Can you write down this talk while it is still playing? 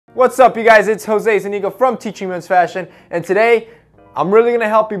What's up, you guys? It's Jose Zuniga from Teaching Men's Fashion, and today I'm really gonna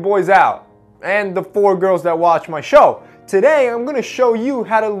help you boys out and the 4 girls that watch my show. Today I'm gonna show you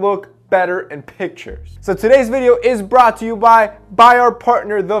how to look better in pictures. So today's video is brought to you by our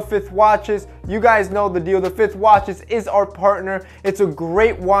partner, The Fifth Watches. You guys know the deal. The Fifth Watches is our partner. It's a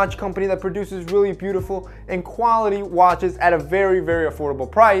great watch company that produces really beautiful and quality watches at a very, very affordable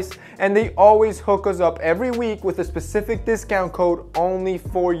price. And they always hook us up every week with a specific discount code only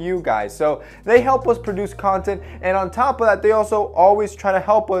for you guys. So they help us produce content, and on top of that, they also always try to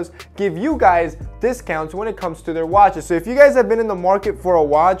help us give you guys discounts when it comes to their watches. So if you guys have been in the market for a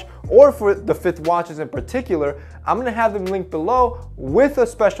watch, or for the Fifth Watches in particular, I'm gonna have them linked below with a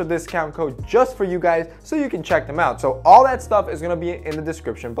special discount code just for you guys so you can check them out. So all that stuff is gonna be in the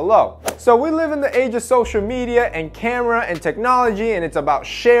description below. So we live in the age of social media and camera and technology, and it's about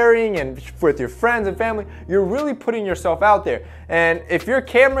sharing and with your friends and family. You're really putting yourself out there. And if you're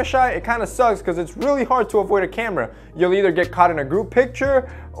camera shy, it kind of sucks because it's really hard to avoid a camera. You'll either get caught in a group picture,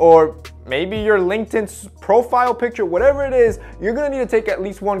 or maybe your LinkedIn profile picture, whatever it is, you're gonna need to take at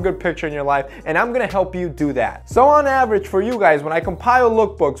least one good picture in your life, and I'm gonna help you do that. So on average for you guys, when I compile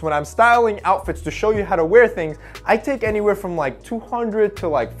lookbooks, when I'm styling outfits to show you how to wear things, I take anywhere from like 200 to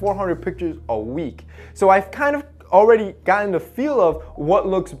like 400 pictures a week. So I've kind of already gotten the feel of what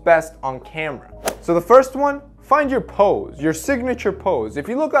looks best on camera. So the first one, find your pose, your signature pose. If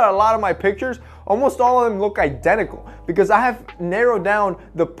you look at a lot of my pictures, almost all of them look identical because I have narrowed down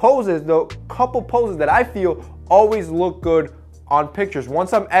the poses, the couple poses that I feel always look good on pictures.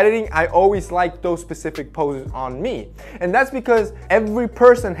 Once I'm editing, I always like those specific poses on me. And that's because every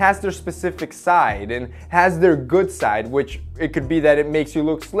person has their specific side and has their good side, which it could be that it makes you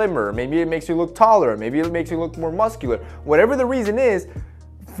look slimmer, maybe it makes you look taller, maybe it makes you look more muscular. Whatever the reason is,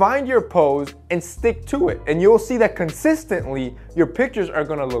 find your pose and stick to it, and you'll see that consistently your pictures are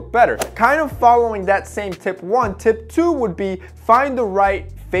gonna look better. Kind of following that same tip 1, tip 2 would be find the right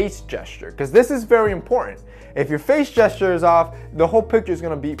face gesture, because this is very important. If your face gesture is off, the whole picture is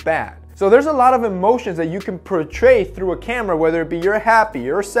gonna be bad. So there's a lot of emotions that you can portray through a camera, whether it be you're happy,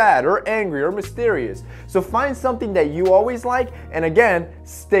 or sad, or angry, or mysterious. So find something that you always like, and again,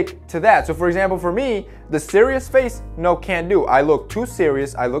 stick to that. So for example, for me, the serious face, no, can't do. I look too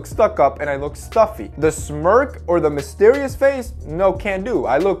serious, I look stuck up, and I look stuffy. The smirk or the mysterious face, no, can't do.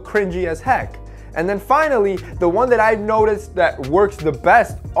 I look cringy as heck. And then finally, the one that I've noticed that works the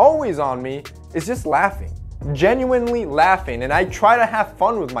best always on me is just laughing. Genuinely laughing. And I try to have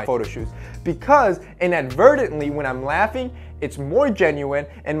fun with my photo shoots because inadvertently when I'm laughing, it's more genuine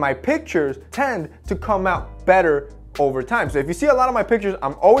and my pictures tend to come out better over time. So if you see a lot of my pictures,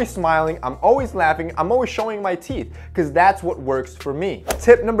 I'm always smiling, I'm always laughing, I'm always showing my teeth because that's what works for me.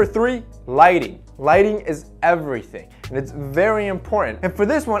 Tip number 3, lighting. Lighting is everything and it's very important. And for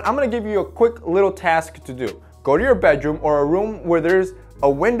this one, I'm gonna give you a quick little task to do. Go to your bedroom or a room where there's a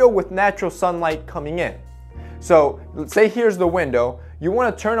window with natural sunlight coming in. So let's say here's the window. You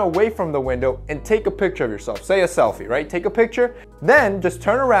want to turn away from the window and take a picture of yourself. Say a selfie, right? Take a picture, then just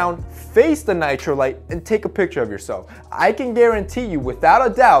turn around, face the natural light, and take a picture of yourself. I can guarantee you without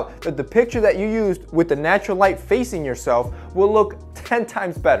a doubt that the picture that you used with the natural light facing yourself will look 10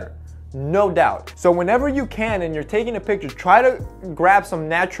 times better. No doubt. So whenever you can and you're taking a picture, try to grab some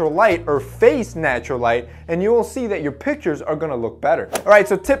natural light or face natural light, and you will see that your pictures are gonna look better. All right,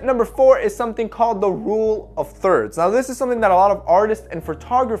 so tip number 4 is something called the rule of thirds. Now this is something that a lot of artists and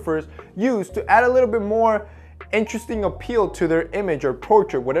photographers use to add a little bit more interesting appeal to their image or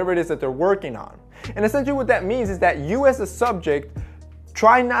portrait, whatever it is that they're working on. And essentially what that means is that you as a subject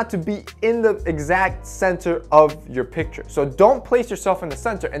try not to be in the exact center of your picture. So don't place yourself in the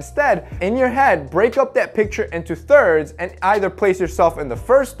center. Instead, in your head, break up that picture into thirds and either place yourself in the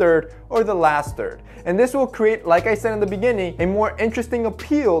first third or the last third. And this will create, like I said in the beginning, a more interesting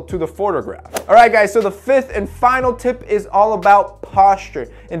appeal to the photograph. All right, guys, so the 5th and final tip is all about posture.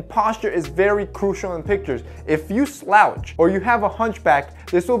 And posture is very crucial in pictures. If you slouch or you have a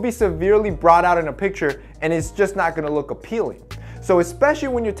hunchback, this will be severely brought out in a picture and it's just not gonna look appealing. So especially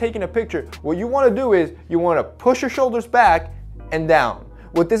when you're taking a picture, what you want to do is you want to push your shoulders back and down.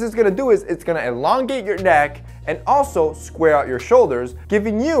 What this is going to do is it's going to elongate your neck and also square out your shoulders,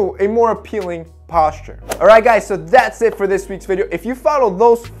 giving you a more appealing posture. All right, guys, so that's it for this week's video. If you follow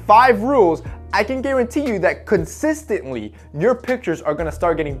those 5 rules, I can guarantee you that consistently your pictures are gonna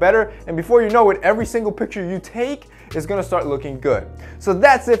start getting better, and before you know it, every single picture you take is gonna start looking good. So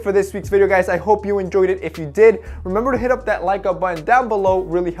that's it for this week's video, guys. I hope you enjoyed it. If you did, remember to hit up that like up button down below,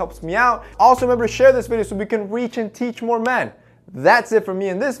 really helps me out. Also remember to share this video so we can reach and teach more men. That's it for me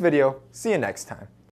in this video. See you next time.